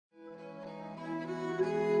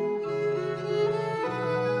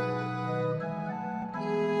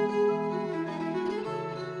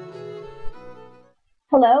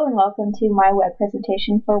Hello and welcome to my web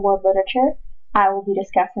presentation for world literature. I will be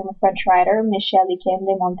discussing the French writer Michel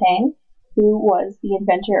de Montaigne, who was the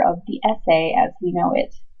inventor of the essay as we know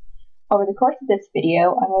it. Over the course of this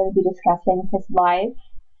video, I'm going to be discussing his life,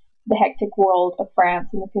 the hectic world of France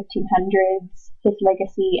in the 1500s, his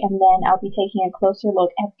legacy, and then I'll be taking a closer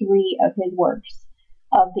look at three of his works,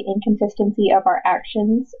 of the inconsistency of our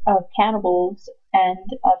actions, of cannibals, and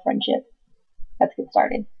of friendship. Let's get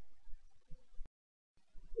started.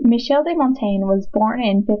 Michel de Montaigne was born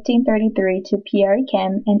in 1533 to Pierre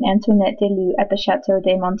Yquem and Antoinette Deluc at the Château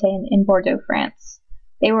de Montaigne in Bordeaux, France.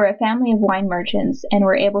 They were a family of wine merchants and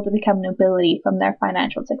were able to become nobility from their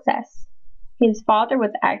financial success. His father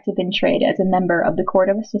was active in trade as a member of the Court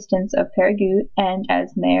of Assistants of Périgueux and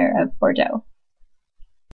as mayor of Bordeaux.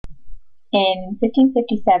 In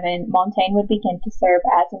 1557, Montaigne would begin to serve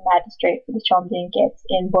as a magistrate for the Chambre d'Enquête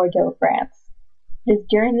in Bordeaux, France. It is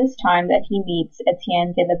during this time that he meets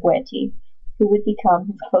Etienne de la Boétie, who would become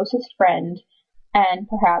his closest friend and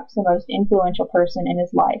perhaps the most influential person in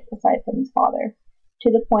his life aside from his father,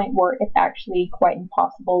 to the point where it's actually quite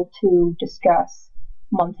impossible to discuss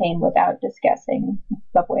Montaigne without discussing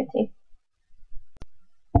la Boétie.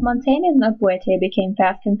 Montaigne and la Boétie became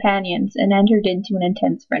fast companions and entered into an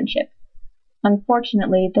intense friendship.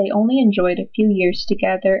 Unfortunately, they only enjoyed a few years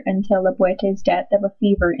together until la Boétie's death of a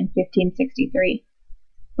fever in 1563.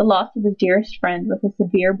 The loss of his dearest friend was a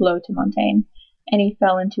severe blow to Montaigne, and he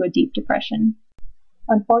fell into a deep depression.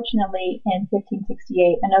 Unfortunately, in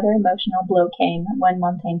 1568, another emotional blow came when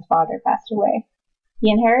Montaigne's father passed away. He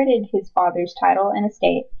inherited his father's title and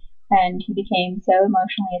estate, and he became so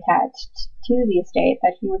emotionally attached to the estate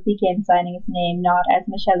that he would begin signing his name not as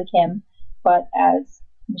Michel de Montaigne, but as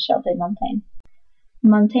Michel de Montaigne.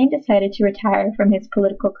 Montaigne decided to retire from his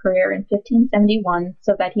political career in 1571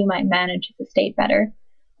 so that he might manage his estate better.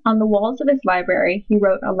 On the walls of his library, he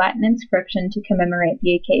wrote a Latin inscription to commemorate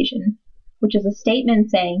the occasion, which is a statement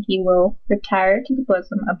saying he will retire to the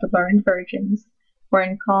bosom of the learned virgins, where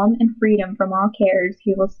in calm and freedom from all cares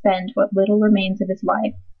he will spend what little remains of his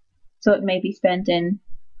life, so it may be spent in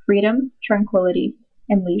freedom, tranquility,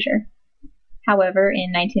 and leisure. However,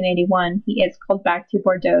 in 1981, he is called back to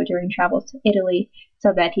Bordeaux during travels to Italy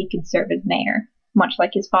so that he could serve as mayor, much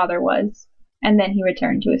like his father was, and then he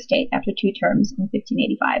returned to his estate after 2 terms in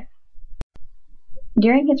 1585.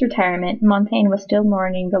 During his retirement, Montaigne was still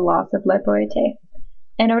mourning the loss of La Boétie.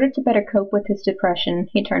 In order to better cope with his depression,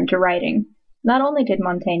 he turned to writing. Not only did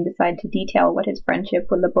Montaigne decide to detail what his friendship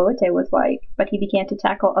with La Boétie was like, but he began to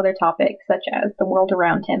tackle other topics such as the world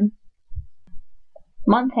around him.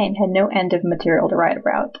 Montaigne had no end of material to write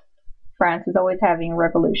about. France is always having a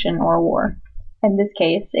revolution or a war. In this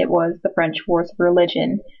case, it was the French Wars of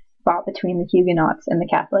Religion, fought between the Huguenots and the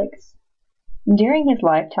Catholics. During his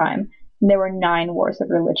lifetime, there were 9 wars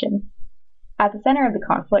of religion. At the center of the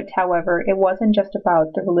conflict, however, it wasn't just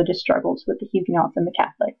about the religious struggles with the Huguenots and the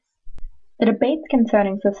Catholics. The debates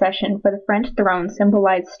concerning succession for the French throne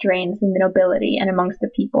symbolized strains in the nobility and amongst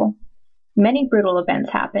the people. Many brutal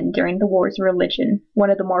events happened during the wars of religion,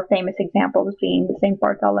 one of the more famous examples being the St.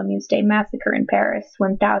 Bartholomew's Day massacre in Paris,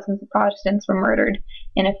 when thousands of Protestants were murdered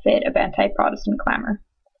in a fit of anti-Protestant clamor.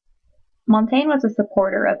 Montaigne was a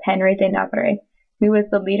supporter of Henry de Navarre, who was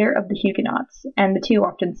the leader of the Huguenots, and the two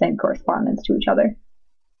often sent correspondence to each other.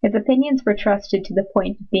 His opinions were trusted to the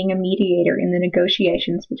point of being a mediator in the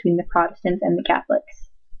negotiations between the Protestants and the Catholics.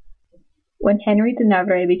 When Henry de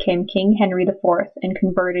Navarre became King Henry IV and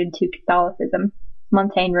converted to Catholicism,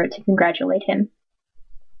 Montaigne wrote to congratulate him.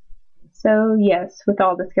 So yes, with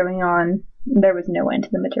all this going on, there was no end to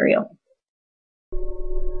the material.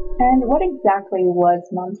 And what exactly was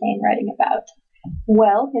Montaigne writing about?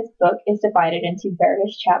 Well, his book is divided into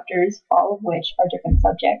various chapters, all of which are different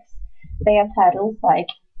subjects. They have titles like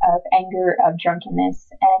of anger, of drunkenness,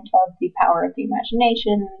 and of the power of the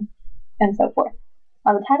imagination, and so forth.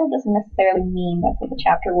 Now, the title doesn't necessarily mean that's what the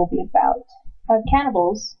chapter will be about. Of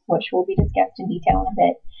cannibals, which will be discussed in detail in a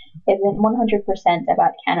bit, isn't 100%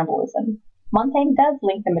 about cannibalism. Montaigne does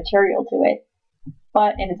link the material to it,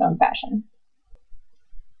 but in his own fashion.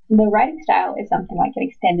 The writing style is something like an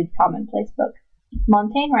extended commonplace book.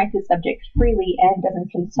 Montaigne writes his subjects freely and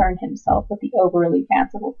doesn't concern himself with the overly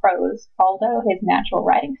fanciful prose, although his natural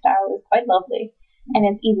writing style is quite lovely, and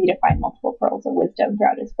it's easy to find multiple pearls of wisdom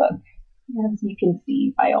throughout his book, as you can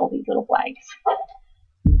see by all these little flags.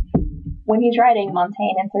 When he's writing,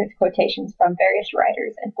 Montaigne inserts quotations from various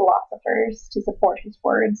writers and philosophers to support his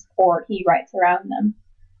words, or he writes around them.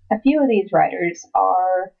 A few of these writers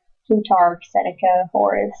are Plutarch, Seneca,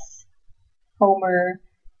 Horace, Homer,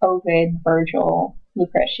 Ovid, Virgil,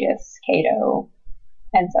 Lucretius, Cato,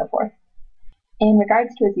 and so forth. In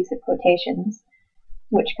regards to his use of quotations,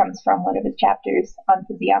 which comes from one of his chapters on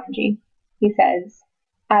physiology, he says,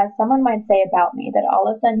 "As someone might say about me that all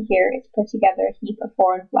I've done here is put together a heap of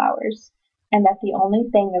foreign flowers, and that the only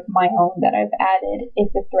thing of my own that I've added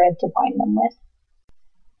is the thread to bind them with."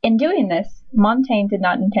 In doing this, Montaigne did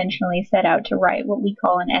not intentionally set out to write what we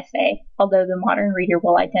call an essay, although the modern reader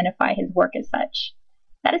will identify his work as such.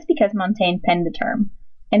 That is because Montaigne penned the term.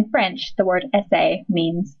 In French, the word essay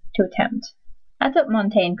means to attempt. That's what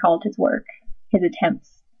Montaigne called his work, his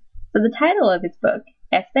attempts. So the title of his book,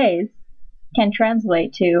 Essays, can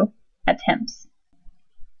translate to attempts.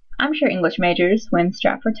 I'm sure English majors, when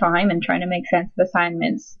strapped for time and trying to make sense of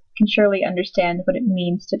assignments, can surely understand what it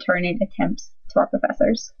means to turn in attempts to our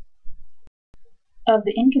professors. Of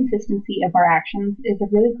the inconsistency of our actions is a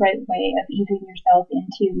really great way of easing yourself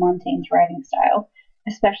into Montaigne's writing style,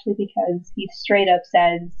 especially because he straight up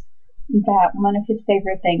says that one of his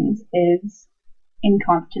favorite things is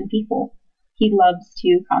inconstant people. He loves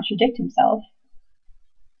to contradict himself.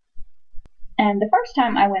 And the first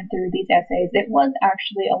time I went through these essays, it was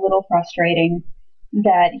actually a little frustrating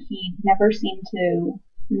that he never seemed to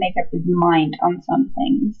make up his mind on some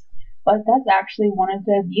things. But that's actually one of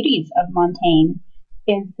the beauties of Montaigne,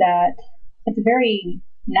 is that it's a very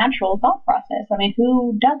natural thought process. I mean,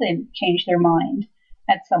 who doesn't change their mind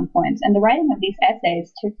at some points? And the writing of these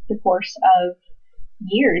essays took the course of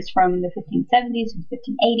years, from the 1570s to the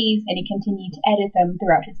 1580s, and he continued to edit them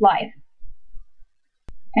throughout his life.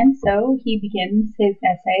 And so he begins his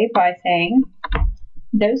essay by saying,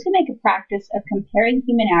 "Those who make a practice of comparing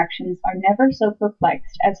human actions are never so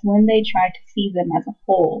perplexed as when they try to see them as a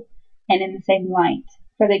whole and in the same light,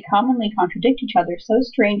 for they commonly contradict each other so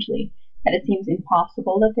strangely that it seems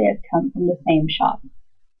impossible that they have come from the same shop."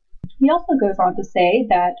 He also goes on to say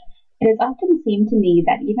that it has often seemed to me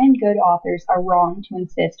that even good authors are wrong to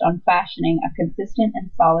insist on fashioning a consistent and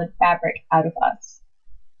solid fabric out of us,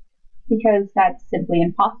 because that's simply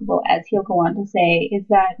impossible. As he'll go on to say, is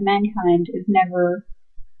that mankind is never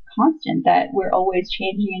constant, that we're always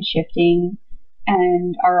changing and shifting,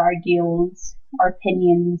 and our ideals, our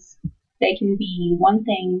opinions, they can be one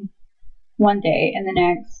thing one day and the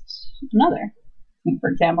next another. I mean, for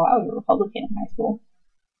example, I was a Republican in high school.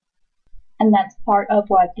 And that's part of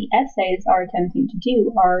what the essays are attempting to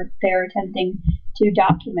do, they're attempting to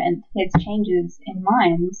document his changes in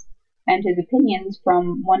minds and his opinions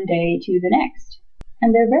from one day to the next.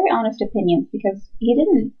 And they're very honest opinions, because he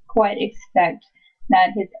didn't quite expect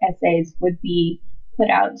that his essays would be put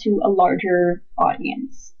out to a larger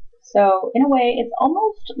audience. So in a way, it's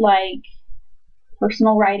almost like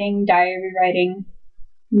personal writing, diary writing,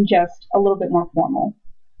 just a little bit more formal.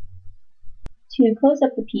 To close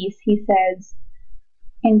up the piece, he says,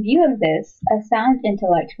 "In view of this, a sound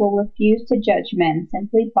intellect will refuse to judge men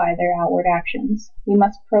simply by their outward actions. We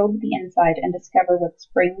must probe the inside and discover what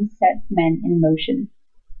springs set men in motion.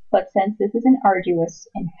 But since this is an arduous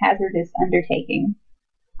and hazardous undertaking,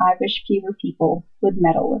 I wish fewer people would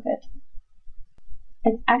meddle with it."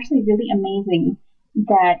 It's actually really amazing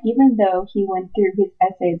that even though he went through his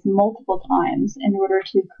essays multiple times in order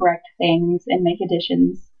to correct things and make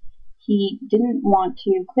additions, he didn't want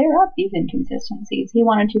to clear up these inconsistencies. He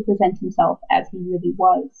wanted to present himself as he really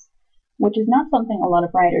was, which is not something a lot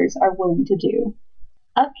of writers are willing to do.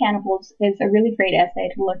 Of Cannibals is a really great essay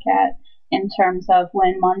to look at in terms of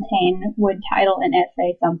when Montaigne would title an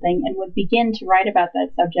essay something and would begin to write about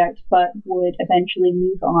that subject, but would eventually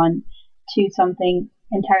move on to something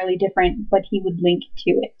entirely different, but he would link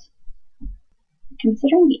to it.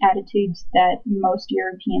 Considering the attitudes that most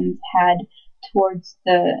Europeans had towards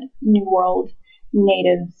the New World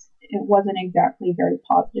natives, it wasn't exactly very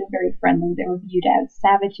positive, very friendly. They were viewed as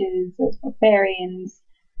savages, as barbarians,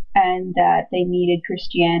 and that they needed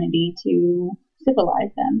Christianity to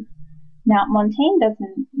civilize them. Now, Montaigne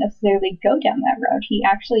doesn't necessarily go down that road. He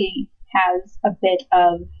actually has a bit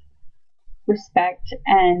of respect,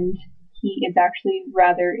 and he is actually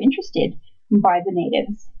rather interested by the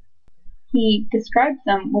natives. He describes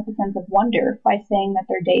them with a sense of wonder by saying that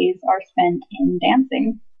their days are spent in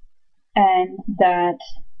dancing, and that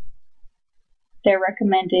they're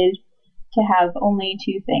recommended to have only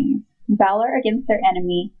two things: valor against their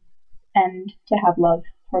enemy, and to have love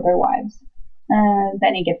for their wives.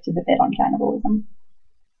 Then he gets to the bit on cannibalism.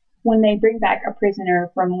 When they bring back a prisoner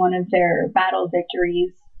from one of their battle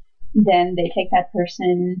victories, then they take that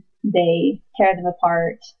person, they tear them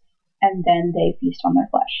apart, and then they feast on their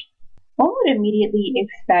flesh. One would immediately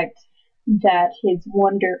expect that his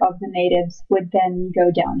wonder of the natives would then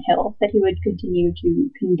go downhill, that he would continue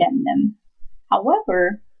to condemn them.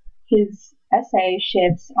 However, his essay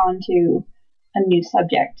shifts onto a new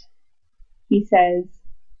subject. He says,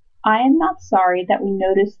 "I am not sorry that we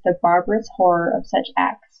notice the barbarous horror of such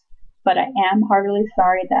acts, but I am heartily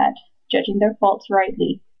sorry that, judging their faults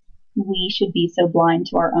rightly, we should be so blind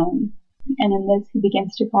to our own." And in this, he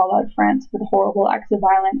begins to call out France for the horrible acts of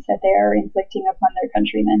violence that they are inflicting upon their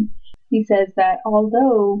countrymen. He says that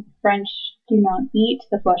although French do not eat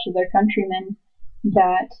the flesh of their countrymen,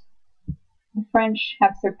 that the French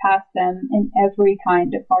have surpassed them in every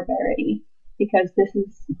kind of barbarity, because this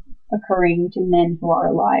is occurring to men who are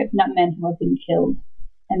alive, not men who have been killed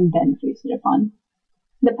and then feasted upon.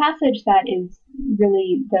 The passage that is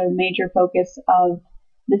really the major focus of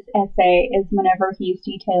this essay is whenever he's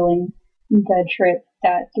detailing the trip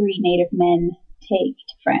that 3 native men take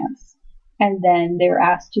to France, and then they're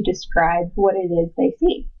asked to describe what it is they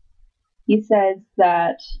see. He says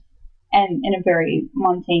that, and in a very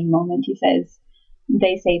Montaigne moment, he says,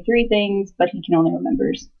 they say 3 things, but he can only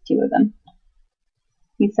remember 2 of them.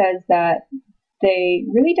 He says that they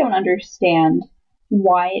really don't understand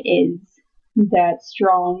why it is that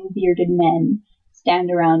strong, bearded men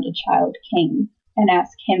stand around a child king and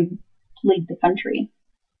ask him to lead the country.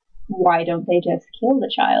 Why don't they just kill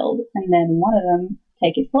the child and then one of them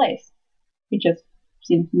take his place? It just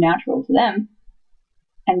seems natural to them.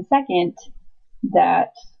 And second,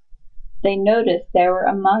 that they noticed there were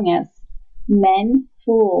among us men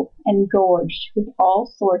full and gorged with all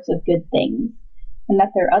sorts of good things, and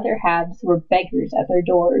that their other halves were beggars at their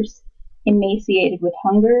doors, emaciated with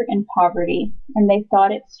hunger and poverty, and they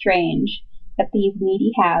thought it strange that these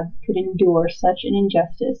needy halves could endure such an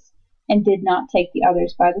injustice, and did not take the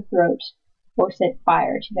others by the throat, or set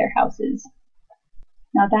fire to their houses.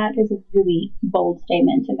 Now that is a really bold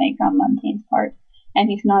statement to make on Montaigne's part, and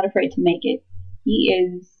he's not afraid to make it. He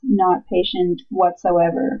is not patient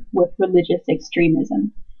whatsoever with religious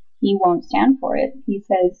extremism. He won't stand for it. He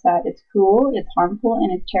says that it's cruel, it's harmful,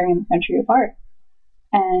 and it's tearing the country apart.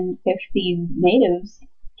 And if these natives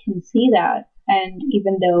can see that, and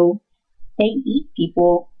even though they eat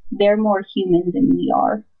people, they're more human than we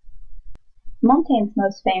are. Montaigne's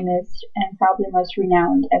most famous and probably most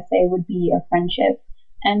renowned essay would be A Friendship,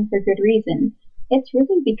 and for good reason. It's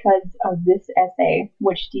really because of this essay,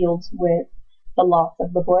 which deals with the loss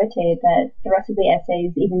of La Boétie, that the rest of the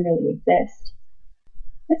essays even really exist.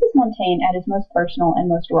 This is Montaigne at his most personal and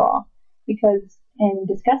most raw, because in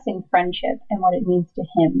discussing friendship and what it means to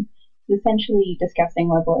him, he's essentially discussing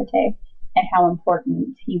La Boétie and how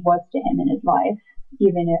important he was to him in his life,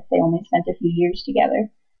 even if they only spent a few years together.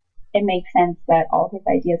 It makes sense that all his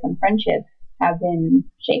ideas on friendship have been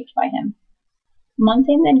shaped by him.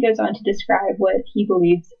 Montaigne then goes on to describe what he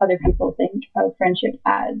believes other people think of friendship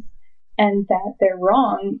as, and that they're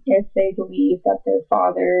wrong if they believe that their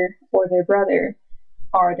father or their brother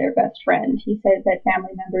are their best friend. He says that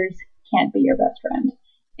family members can't be your best friend.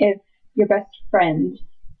 If your best friend,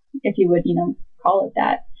 if you would, call it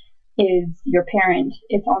that, is your parent,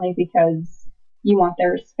 it's only because you want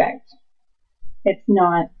their respect. It's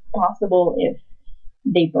not possible if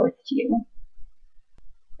they birthed you.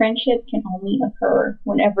 Friendship can only occur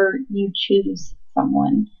whenever you choose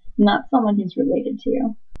someone, not someone who's related to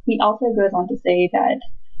you. He also goes on to say that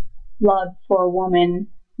love for a woman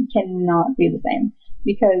cannot be the same,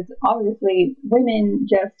 because obviously women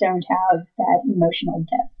just don't have that emotional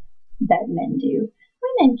depth that men do.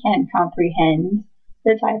 Women can't comprehend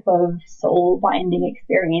the type of soul-binding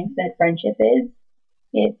experience that friendship is.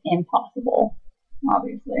 It's impossible,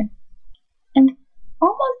 obviously. And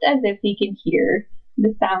almost as if he could hear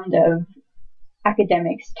the sound of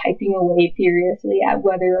academics typing away furiously at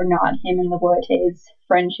whether or not him and La Boétie's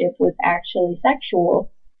friendship was actually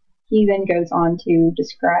sexual, he then goes on to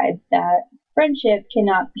describe that friendship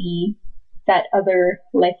cannot be that other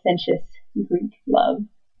licentious Greek love,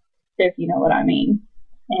 if you know what I mean,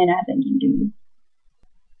 and I think you do.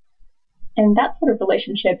 And that sort of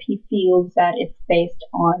relationship, he feels that it's based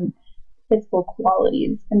on physical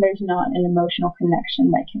qualities, and there's not an emotional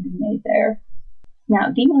connection that can be made there. Now,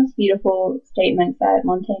 the most beautiful statements that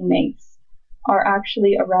Montaigne makes are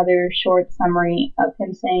actually a rather short summary of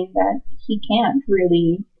him saying that he can't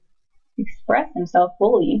really express himself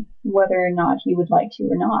fully, whether or not he would like to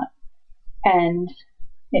or not. And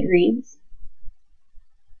it reads,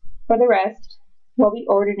 "For the rest, what we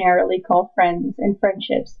ordinarily call friends and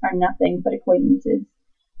friendships are nothing but acquaintances,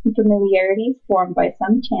 and familiarities formed by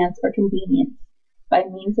some chance or convenience, by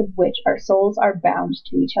means of which our souls are bound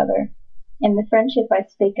to each other. In the friendship I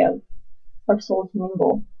speak of, our souls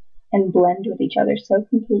mingle and blend with each other so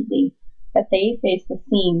completely that they face the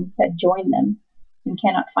seam that joined them and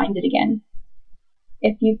cannot find it again.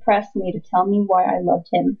 If you press me to tell me why I loved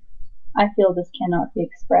him, I feel this cannot be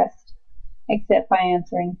expressed, except by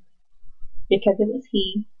answering, because it was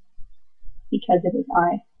he, because it was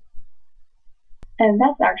I. And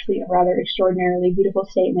that's actually a rather extraordinarily beautiful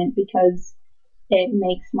statement, because it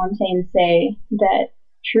makes Montaigne say that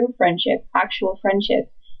true friendship, actual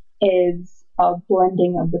friendship, is a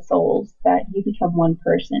blending of the souls, that you become one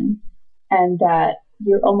person, and that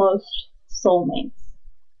you're almost soulmates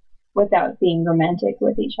without being romantic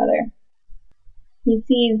with each other. He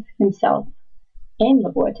sees himself in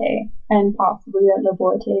La Boétie, and possibly that La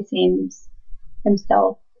Boétie sees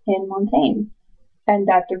himself in Montaigne, and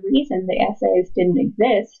that the reason the essays didn't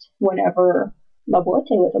exist whenever La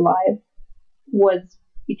Boétie was alive was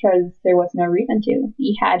because there was no reason to.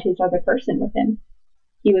 He had his other person with him.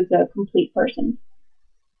 He was a complete person.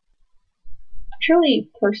 A truly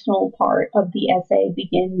personal part of the essay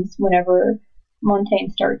begins whenever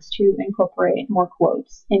Montaigne starts to incorporate more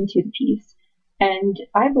quotes into the piece, and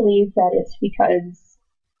I believe that it's because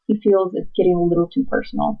he feels it's getting a little too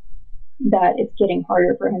personal, that it's getting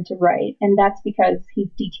harder for him to write, and that's because he's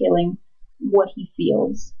detailing what he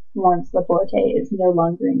feels once La Boétie is no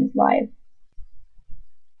longer in his life.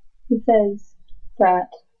 He says that,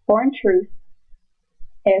 for in truth,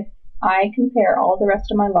 if I compare all the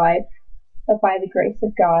rest of my life, that by the grace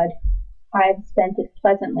of God I have spent it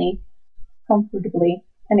pleasantly, comfortably,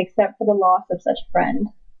 and except for the loss of such a friend,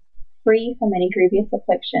 free from any grievous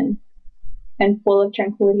affliction, and full of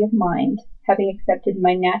tranquillity of mind, having accepted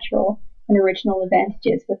my natural and original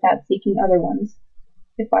advantages without seeking other ones.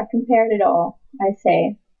 If I compared it all, I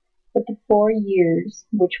say that the 4 years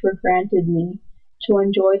which were granted me to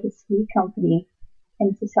enjoy the sweet company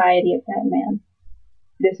and society of that man,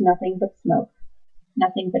 it is nothing but smoke,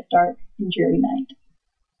 nothing but dark and dreary night.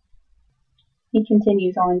 He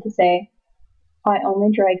continues on to say, I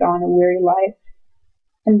only drag on a weary life,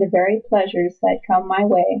 and the very pleasures that come my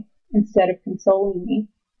way, instead of consoling me,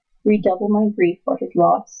 redouble my grief for his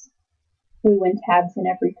loss. We win tabs in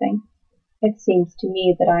everything. It seems to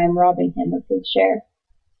me that I am robbing him of his share.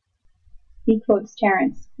 He quotes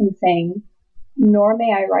Terence in saying, Nor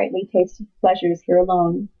may I rightly taste of pleasures here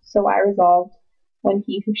alone, so I resolved, when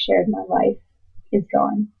he who shared my life is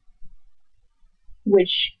gone.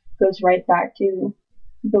 Which goes right back to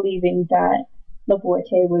believing that La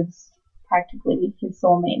Boétie was practically his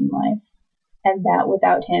soulmate in life, and that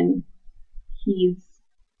without him, he's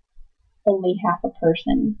only half a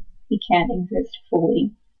person. He can't exist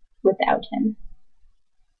fully without him.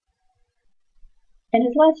 And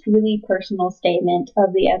his last really personal statement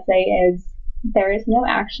of the essay is, There is no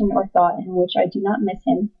action or thought in which I do not miss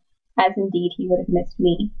him, as indeed he would have missed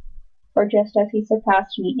me. For just as he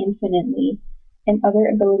surpassed me infinitely in other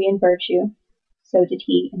ability and virtue, so did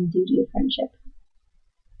he in duty of friendship.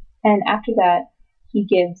 And after that, he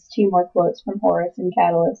gives 2 more quotes from Horace and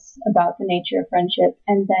Catullus about the nature of friendship,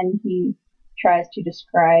 and then he tries to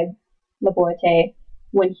describe La Boétie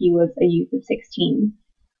when he was a youth of 16.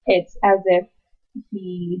 It's as if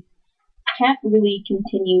he can't really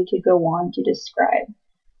continue to go on to describe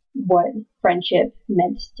what friendship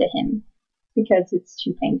meant to him, because it's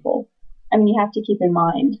too painful. I mean, you have to keep in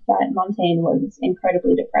mind that Montaigne was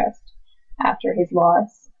incredibly depressed after his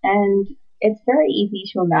loss, and it's very easy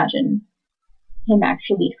to imagine him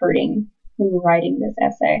actually hurting when writing this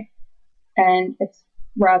essay, and it's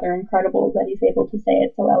rather incredible that he's able to say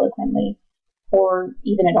it so eloquently, or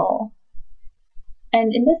even at all.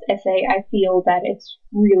 And in this essay, I feel that it's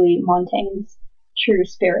really Montaigne's true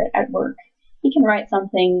spirit at work. He can write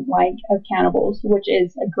something like Of Cannibals, which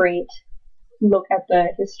is a great look at the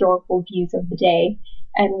historical views of the day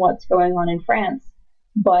and what's going on in France,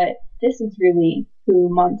 but this is really who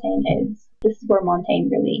Montaigne is. This is where Montaigne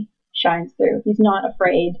really shines through. He's not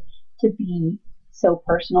afraid to be so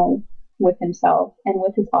personal with himself and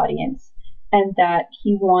with his audience, and that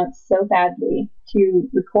he wants so badly to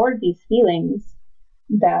record these feelings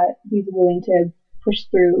that he's willing to push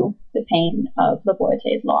through the pain of La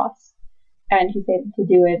Boétie's loss, and he's able to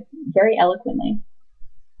do it very eloquently.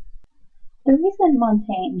 The reason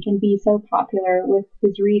Montaigne can be so popular with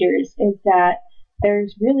his readers is that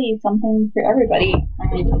there's really something for everybody.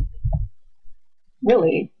 I mean,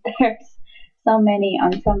 really, there's so many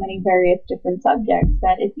on so many various different subjects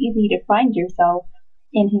that it's easy to find yourself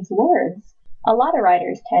in his words. A lot of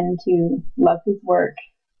writers tend to love his work,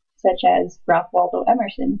 such as Ralph Waldo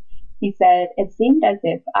Emerson. He said, It seemed as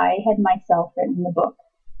if I had myself written the book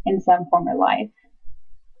in some former life.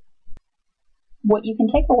 What you can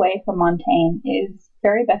take away from Montaigne is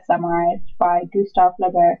very best summarized by Gustave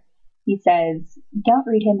Flaubert. He says, Don't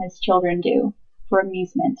read him as children do, for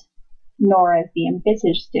amusement, nor as the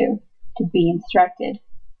ambitious do, to be instructed.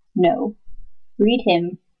 No, read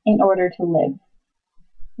him in order to live.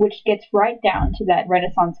 which gets right down to that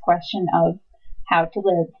Renaissance question of how to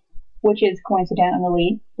live, which is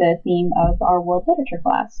coincidentally the theme of our world literature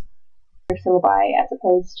class. Syllabi, as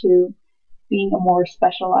opposed to being a more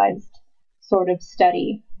specialized sort of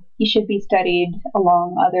study. He should be studied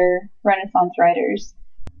along other Renaissance writers.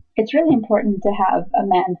 It's really important to have a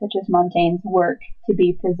man such as Montaigne's work to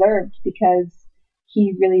be preserved because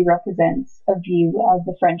he really represents a view of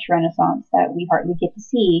the French Renaissance that we hardly get to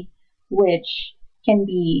see, which can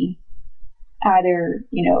be either,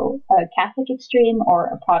 a Catholic extreme or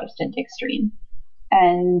a Protestant extreme.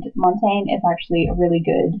 And Montaigne is actually a really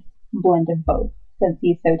good blend of both, since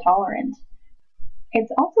he's so tolerant.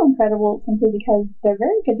 It's also incredible simply because they're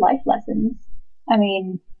very good life lessons. I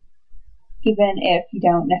mean, even if you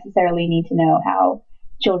don't necessarily need to know how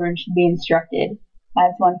children should be instructed,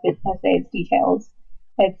 as one of his essays details,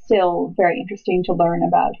 it's still very interesting to learn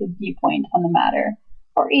about his viewpoint on the matter,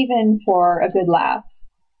 or even for a good laugh.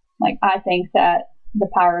 I think that The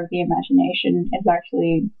Power of the Imagination is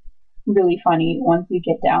actually really funny once you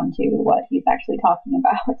get down to what he's actually talking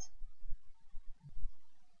about.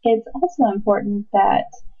 It's also important that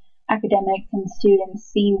academics and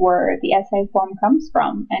students see where the essay form comes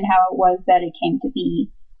from and how it was that it came to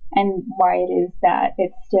be, and why it is that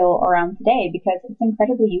it's still around today, because it's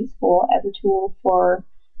incredibly useful as a tool for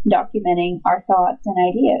documenting our thoughts and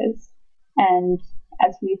ideas. And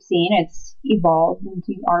as we've seen, it's evolved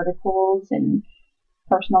into articles and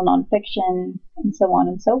personal nonfiction and so on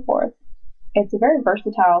and so forth. It's a very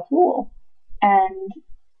versatile tool, and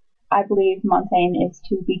I believe Montaigne is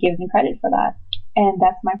to be given credit for that. And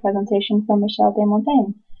that's my presentation from Michel de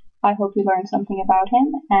Montaigne. I hope you learned something about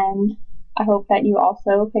him, and I hope that you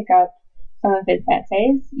also pick up some of his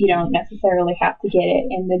essays. You don't necessarily have to get it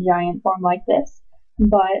in the giant form like this,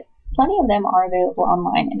 but plenty of them are available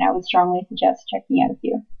online, and I would strongly suggest checking out a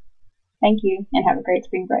few. Thank you, and have a great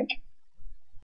spring break.